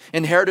life,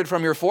 inherited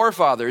from your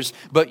forefathers,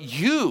 but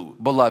you,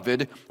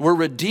 beloved, were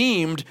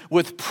redeemed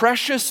with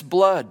precious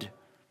blood,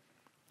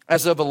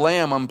 as of a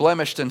lamb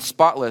unblemished and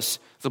spotless,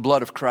 the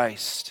blood of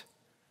Christ.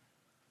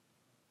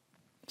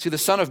 See, the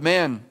Son of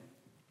Man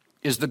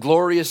is the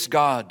glorious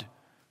God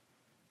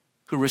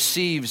who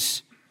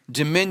receives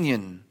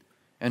dominion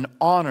and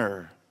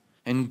honor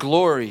and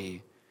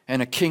glory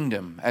and a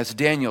kingdom, as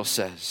Daniel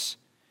says.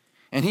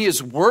 And he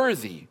is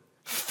worthy,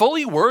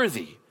 fully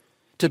worthy,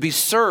 to be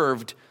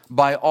served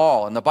by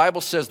all. And the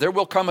Bible says there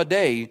will come a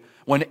day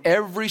when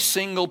every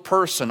single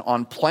person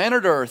on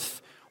planet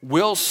Earth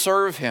will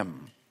serve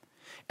him.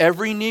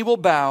 Every knee will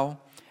bow,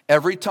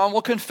 every tongue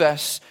will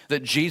confess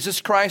that Jesus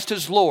Christ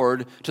is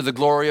Lord, to the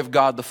glory of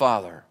God the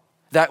Father.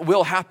 That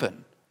will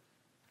happen.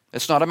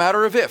 It's not a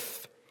matter of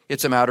if,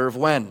 it's a matter of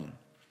when.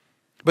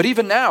 But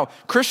even now,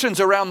 Christians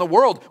around the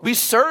world, we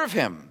serve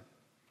him.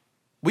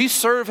 We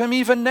serve him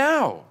even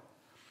now.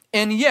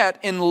 And yet,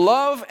 in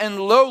love and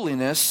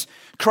lowliness,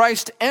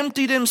 Christ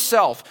emptied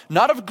himself,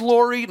 not of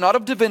glory, not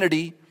of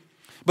divinity,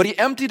 but he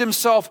emptied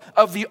himself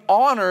of the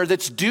honor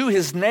that's due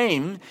his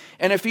name.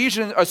 And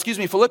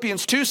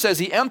Philippians 2 says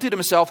he emptied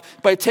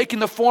himself by taking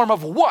the form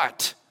of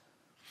what?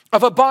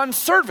 Of a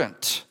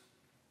bondservant.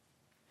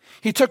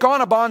 He took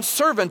on a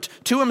bondservant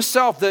to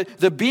himself,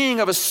 the being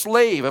of a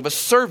slave, of a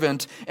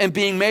servant, and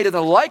being made in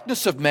the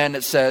likeness of men,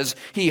 it says,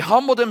 he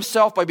humbled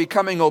himself by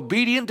becoming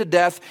obedient to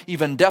death,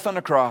 even death on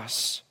a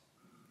cross.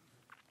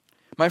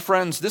 My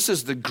friends, this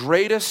is the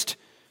greatest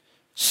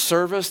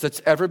service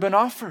that's ever been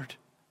offered.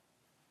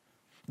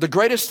 The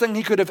greatest thing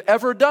he could have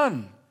ever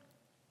done.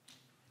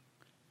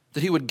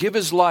 That he would give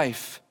his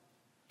life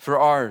for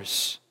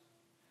ours.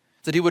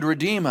 That he would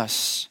redeem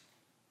us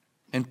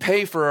and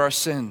pay for our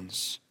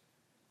sins.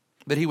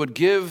 That he would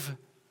give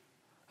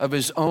of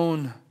his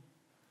own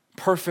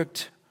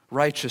perfect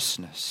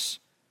righteousness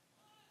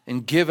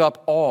and give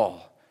up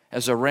all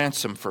as a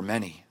ransom for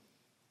many.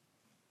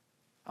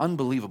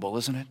 Unbelievable,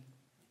 isn't it?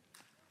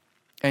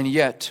 And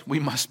yet, we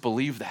must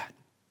believe that.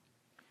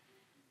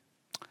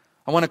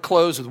 I want to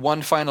close with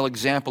one final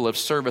example of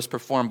service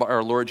performed by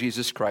our Lord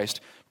Jesus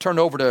Christ. Turn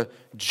over to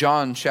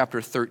John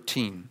chapter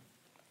 13.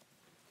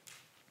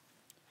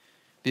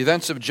 The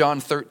events of John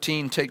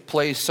 13 take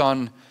place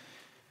on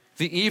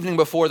the evening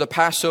before the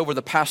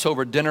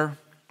Passover dinner.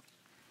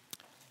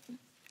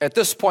 At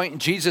this point,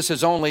 Jesus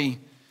is only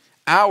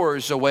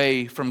hours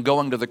away from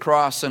going to the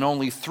cross and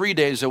only 3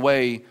 days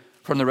away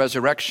from the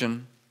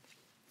resurrection.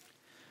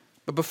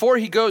 But before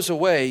he goes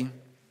away,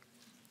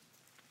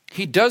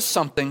 he does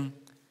something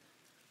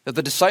that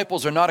the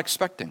disciples are not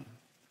expecting.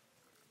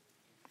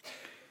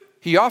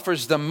 He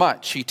offers them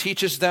much. He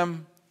teaches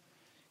them.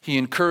 He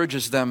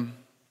encourages them.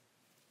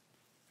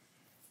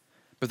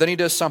 But then he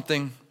does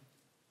something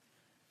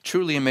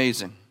truly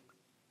amazing.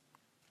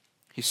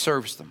 He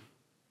serves them.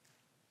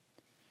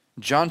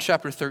 John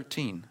chapter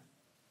 13.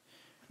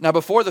 Now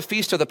before the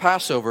feast of the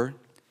Passover,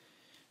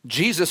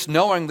 Jesus,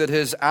 knowing that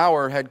his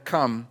hour had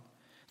come,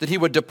 that he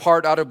would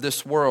depart out of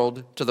this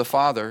world to the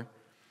Father,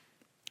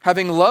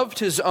 having loved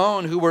his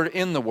own who were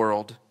in the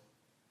world,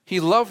 he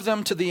loved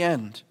them to the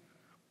end.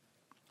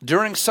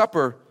 During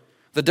supper,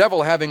 the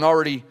devil having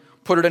already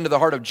put it into the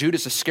heart of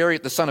Judas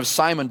Iscariot, the son of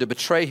Simon, to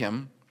betray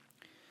him,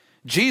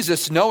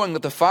 Jesus, knowing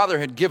that the Father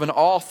had given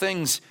all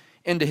things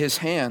into his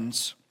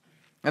hands,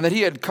 and that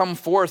he had come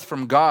forth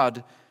from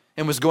God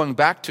and was going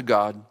back to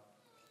God,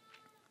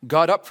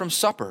 got up from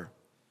supper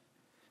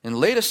and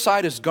laid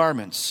aside his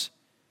garments,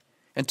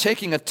 and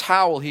taking a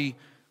towel, he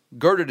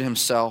girded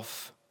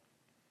himself.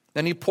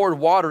 Then he poured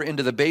water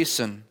into the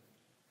basin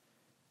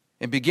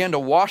and began to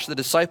wash the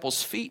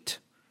disciples' feet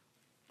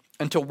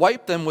and to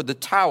wipe them with the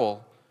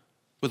towel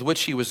with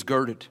which he was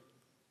girded.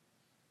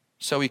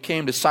 So he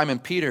came to Simon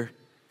Peter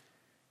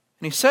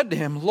and he said to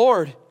him,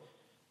 "Lord,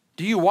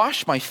 do you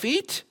wash my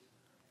feet?"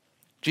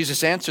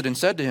 Jesus answered and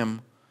said to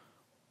him,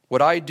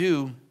 What I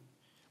do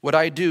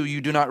you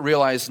do not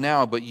realize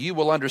now, but you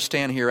will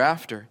understand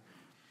hereafter.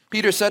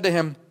 Peter said to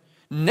him,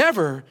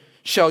 "Never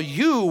shall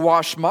you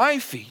wash my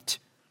feet."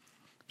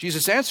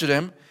 Jesus answered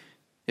him,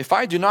 "If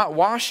I do not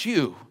wash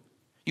you,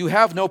 you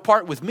have no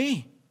part with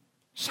me."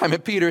 Simon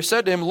Peter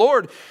said to him,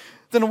 "Lord,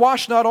 then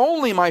wash not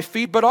only my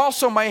feet, but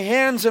also my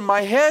hands and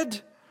my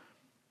head."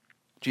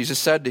 Jesus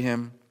said to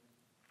him,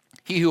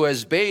 "He who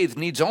has bathed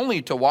needs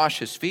only to wash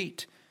his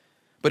feet,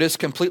 but is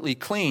completely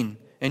clean,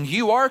 and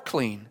you are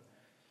clean,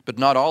 but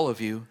not all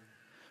of you."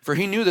 For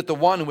he knew that the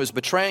one who was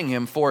betraying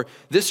him, for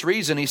this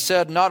reason he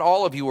said, "Not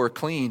all of you are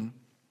clean."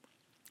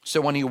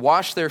 So when he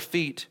washed their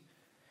feet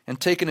and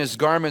taken his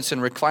garments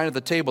and reclined at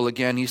the table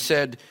again, he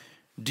said,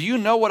 "Do you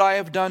know what I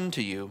have done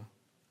to you?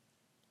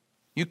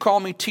 You call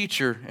me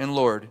teacher and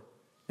Lord,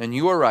 and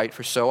you are right,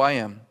 for so I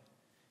am.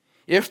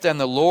 If then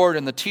the Lord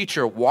and the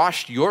teacher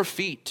washed your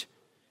feet,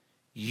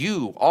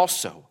 you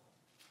also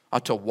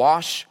ought to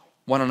wash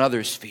one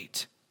another's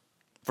feet.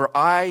 For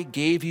I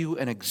gave you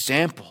an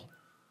example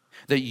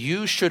that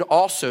you should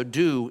also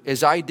do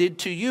as I did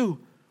to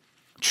you.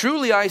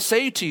 Truly I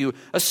say to you,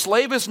 a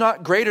slave is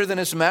not greater than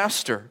his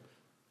master,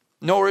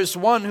 nor is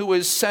one who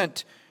is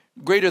sent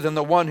greater than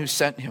the one who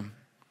sent him.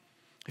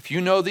 If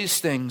you know these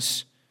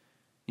things,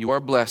 you are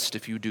blessed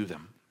if you do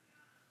them."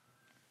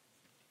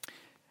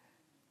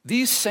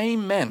 these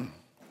same men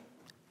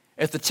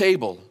at the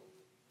table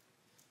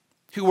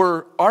who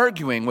were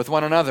arguing with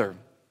one another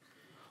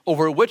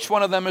over which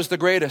one of them is the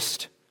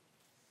greatest.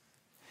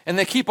 And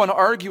they keep on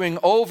arguing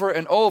over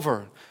and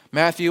over.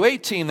 Matthew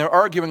 18, they're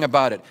arguing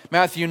about it.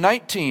 Matthew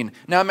 19,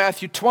 now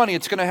Matthew 20,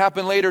 it's going to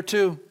happen later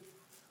too.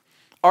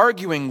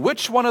 Arguing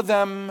which one of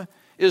them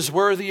is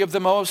worthy of the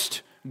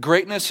most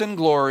greatness and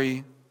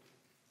glory.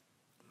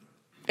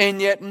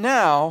 And yet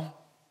now,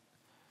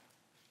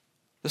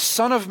 the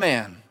Son of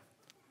Man,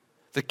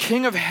 the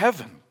King of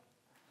heaven,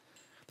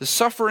 the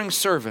suffering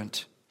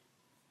servant,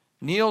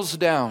 kneels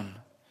down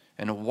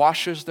and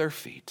washes their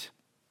feet.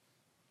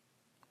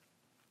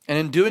 And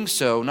in doing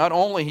so, not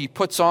only he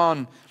puts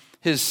on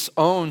his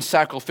own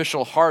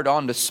sacrificial heart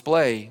on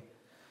display,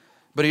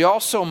 but he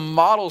also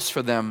models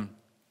for them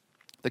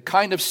the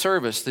kind of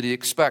service that he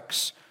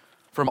expects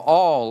from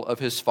all of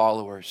his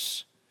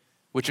followers,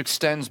 which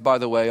extends, by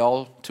the way,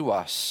 all to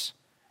us,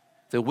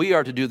 that we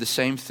are to do the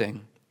same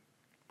thing.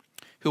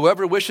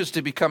 Whoever wishes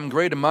to become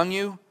great among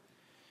you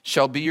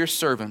shall be your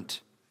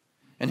servant,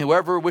 and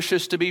whoever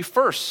wishes to be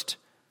first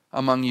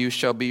among you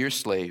shall be your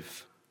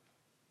slave.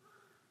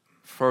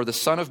 For the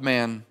Son of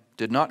Man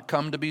did not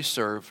come to be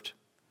served,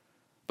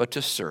 but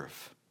to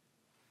serve,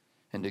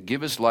 and to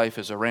give his life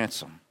as a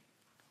ransom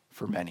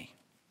for many.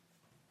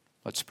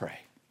 Let's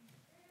pray.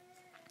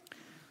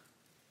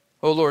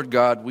 O Lord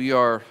God, we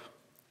are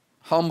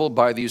humbled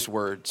by these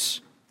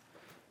words.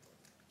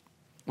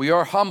 We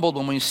are humbled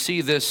when we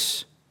see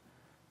this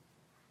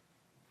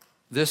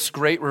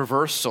great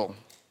reversal,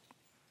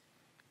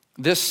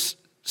 this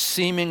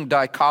seeming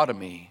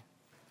dichotomy,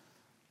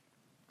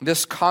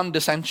 this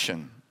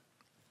condescension,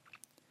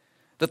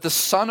 that the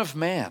Son of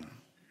Man,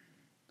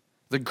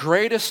 the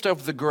greatest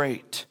of the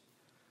great,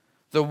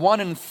 the one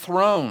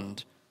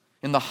enthroned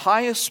in the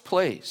highest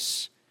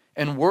place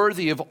and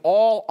worthy of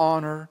all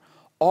honor,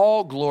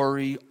 all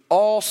glory,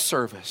 all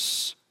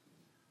service,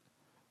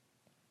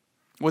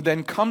 would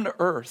then come to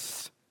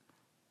earth,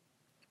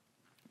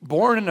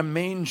 born in a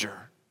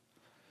manger,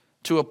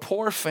 to a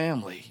poor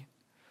family,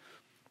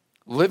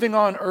 living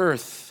on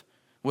earth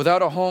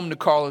without a home to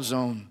call his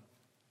own,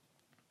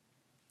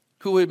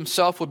 who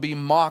himself would be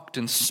mocked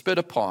and spit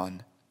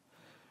upon,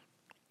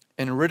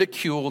 and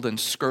ridiculed and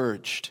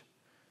scourged,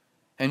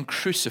 and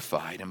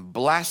crucified and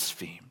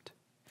blasphemed.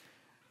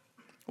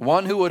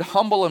 One who would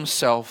humble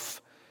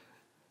himself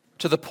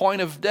to the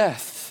point of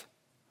death,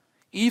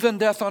 even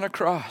death on a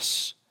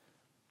cross.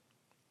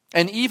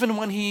 And even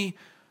when he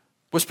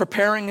was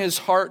preparing his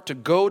heart to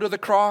go to the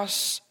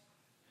cross,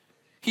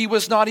 he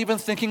was not even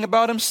thinking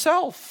about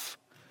himself.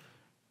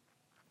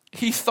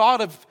 He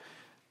thought of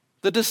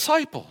the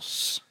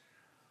disciples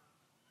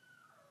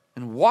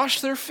and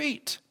washed their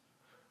feet.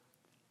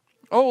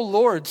 Oh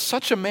Lord,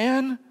 such a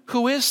man,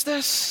 who is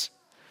this?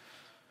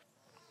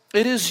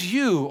 It is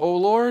you, O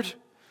Lord.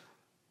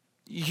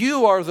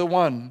 You are the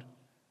one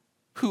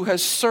who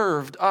has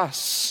served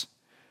us.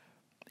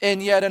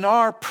 And yet in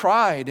our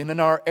pride and in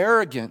our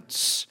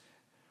arrogance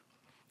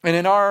and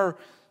in our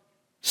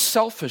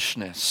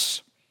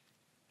selfishness,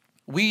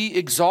 we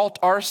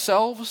exalt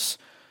ourselves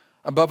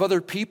above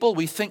other people.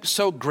 We think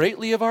so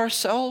greatly of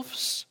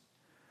ourselves.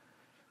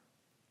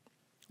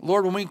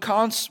 Lord, when we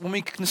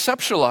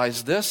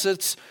conceptualize this,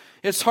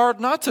 it's hard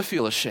not to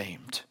feel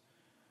ashamed.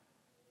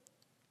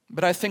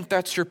 But I think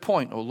that's your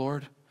point, O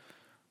Lord,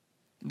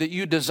 that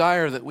you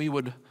desire that we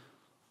would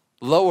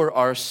lower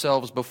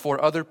ourselves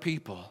before other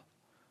people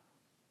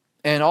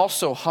and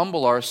also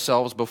humble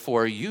ourselves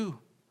before you.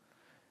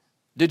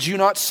 Did you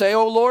not say,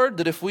 O Lord,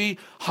 that if we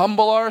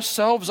humble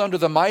ourselves under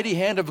the mighty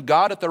hand of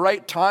God at the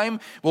right time,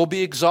 we'll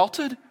be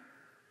exalted?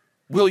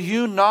 Will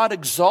you not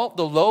exalt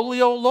the lowly,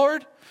 O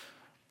Lord?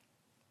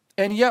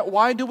 And yet,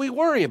 why do we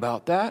worry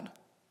about that?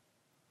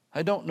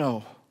 I don't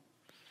know.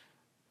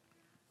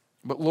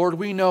 But Lord,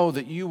 we know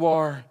that you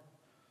are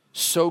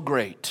so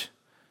great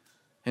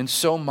and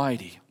so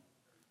mighty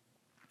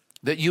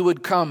that you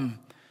would come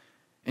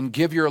and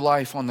give your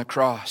life on the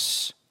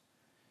cross,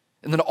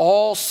 and that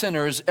all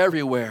sinners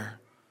everywhere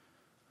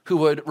who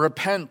would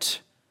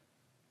repent,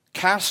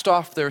 cast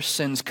off their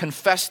sins,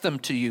 confess them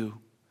to you,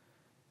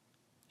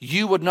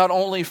 you would not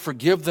only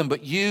forgive them,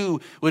 but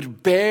you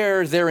would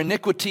bear their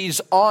iniquities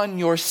on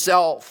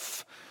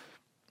yourself.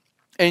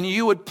 And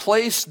you would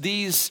place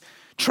these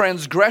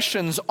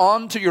transgressions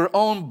onto your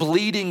own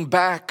bleeding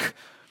back,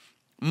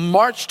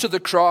 march to the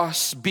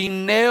cross, be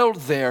nailed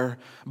there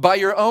by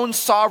your own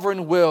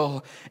sovereign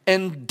will,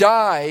 and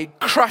die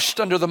crushed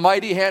under the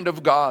mighty hand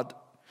of God.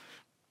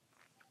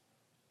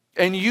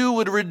 And you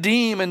would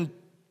redeem and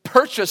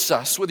purchase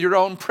us with your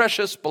own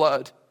precious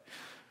blood.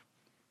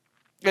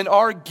 And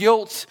our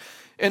guilt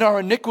and our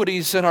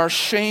iniquities and our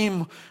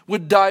shame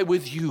would die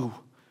with you.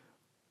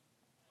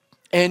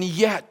 And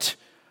yet,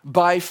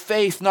 by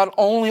faith, not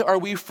only are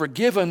we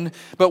forgiven,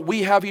 but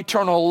we have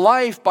eternal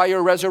life by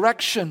your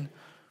resurrection.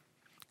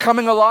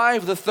 Coming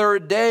alive the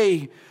third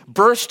day,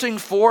 bursting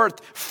forth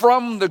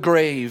from the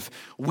grave.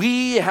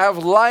 We have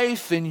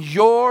life in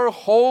your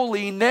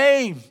holy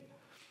name.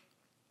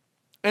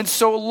 And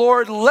so,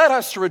 Lord, let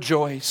us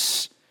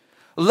rejoice.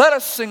 Let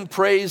us sing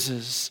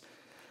praises.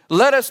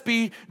 Let us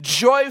be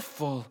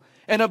joyful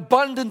and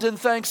abundant in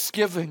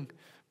thanksgiving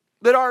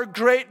that our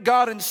great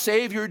God and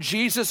Savior,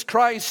 Jesus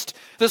Christ,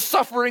 the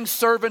suffering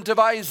servant of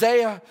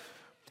Isaiah,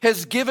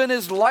 has given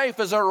his life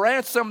as a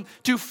ransom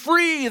to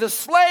free the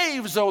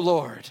slaves, O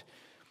Lord.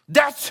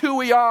 That's who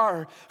we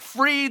are,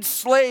 freed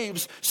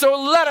slaves. So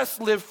let us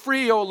live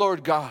free, O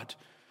Lord God.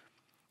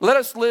 Let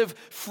us live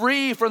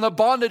free from the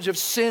bondage of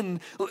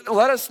sin.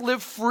 Let us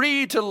live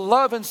free to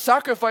love and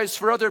sacrifice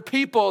for other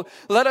people.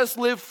 Let us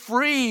live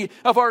free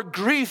of our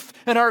grief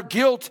and our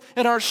guilt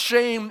and our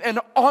shame and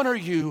honor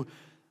you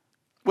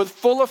with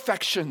full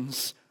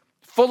affections,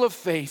 full of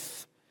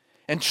faith,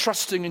 and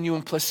trusting in you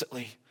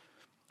implicitly.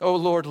 Oh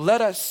Lord,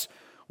 let us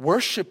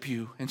worship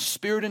you in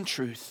spirit and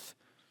truth.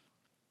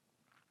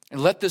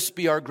 And let this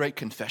be our great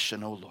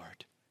confession, O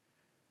Lord.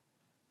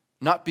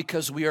 Not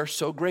because we are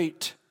so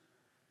great,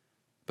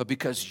 but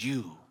because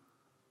you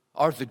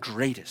are the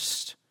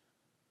greatest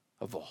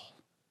of all.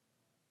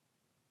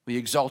 We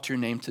exalt your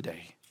name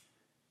today.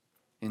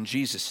 In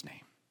Jesus'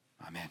 name,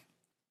 amen.